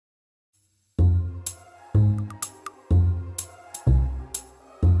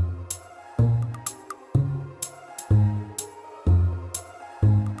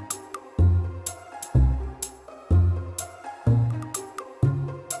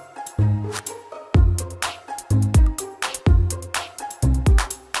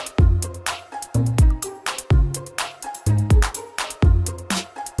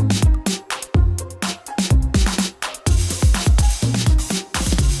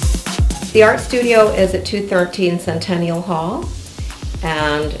The art studio is at 213 Centennial Hall,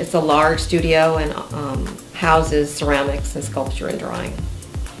 and it's a large studio and houses ceramics and sculpture and drawing.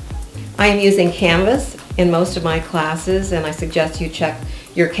 I am using Canvas in most of my classes, and I suggest you check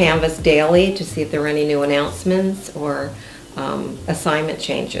your Canvas daily to see if there are any new announcements or assignment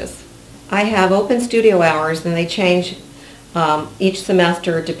changes. I have open studio hours, and they change each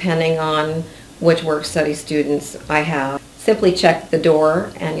semester depending on which work study students I have. Simply check the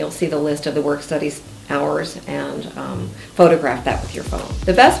door and you'll see the list of the work studies hours and photograph that with your phone.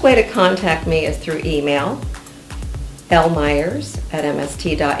 The best way to contact me is through email,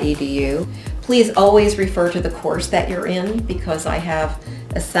 lmyers@mst.edu. Please always refer to the course that you're in, because I have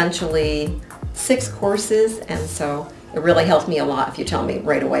essentially 6 courses, and so it really helps me a lot if you tell me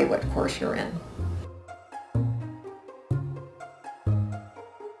right away what course you're in.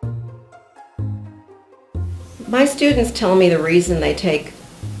 My students tell me the reason they take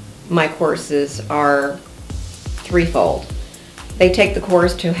my courses are threefold. They take the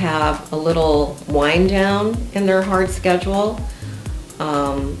course to have a little wind down in their hard schedule,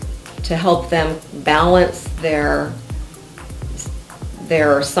 to help them balance their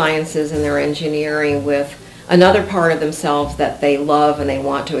sciences and their engineering with another part of themselves that they love and they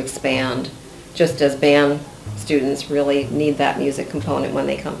want to expand, just as band students really need that music component when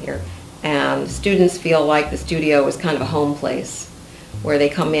they come here. And students feel like the studio is kind of a home place where they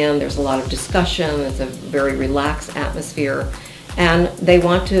come in, there's a lot of discussion, it's a very relaxed atmosphere, and they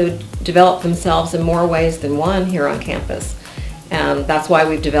want to develop themselves in more ways than one here on campus. And that's why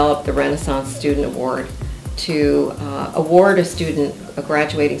we've developed the Renaissance Student Award, to award a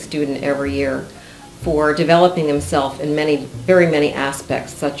graduating student every year for developing themselves in very many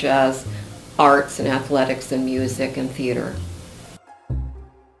aspects, such as arts and athletics and music and theater.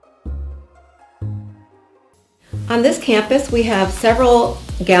 On this campus, we have several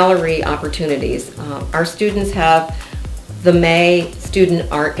gallery opportunities. Our students have the May Student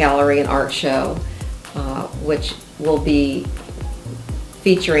Art Gallery and Art Show, which will be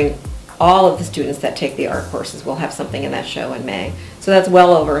featuring all of the students that take the art courses. We'll have something in that show in May. So that's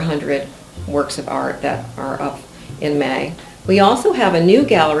well over 100 works of art that are up in May. We also have a new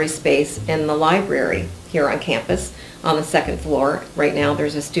gallery space in the library here on campus on the 2nd floor. Right now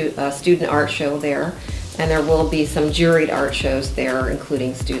there's a student art show there, and there will be some juried art shows there,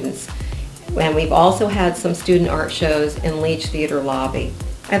 including students. And we've also had some student art shows in Leach Theater lobby.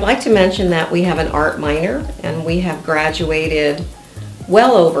 I'd like to mention that we have an art minor, and we have graduated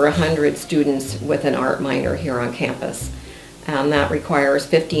well over 100 students with an art minor here on campus. And that requires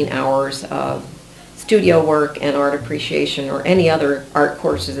 15 hours of studio work and art appreciation or any other art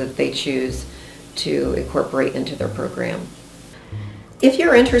courses that they choose to incorporate into their program. If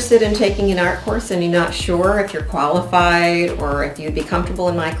you're interested in taking an art course and you're not sure if you're qualified or if you'd be comfortable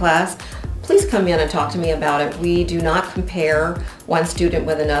in my class, please come in and talk to me about it. We do not compare one student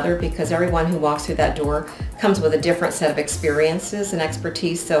with another, because everyone who walks through that door comes with a different set of experiences and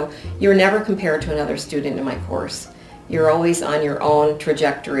expertise, so you're never compared to another student in my course. You're always on your own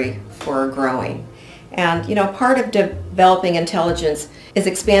trajectory for growing. And you know, part of developing intelligence is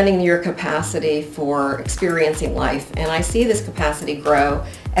expanding your capacity for experiencing life, and I see this capacity grow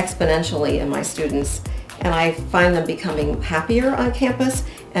exponentially in my students, and I find them becoming happier on campus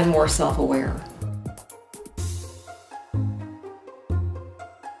and more self-aware.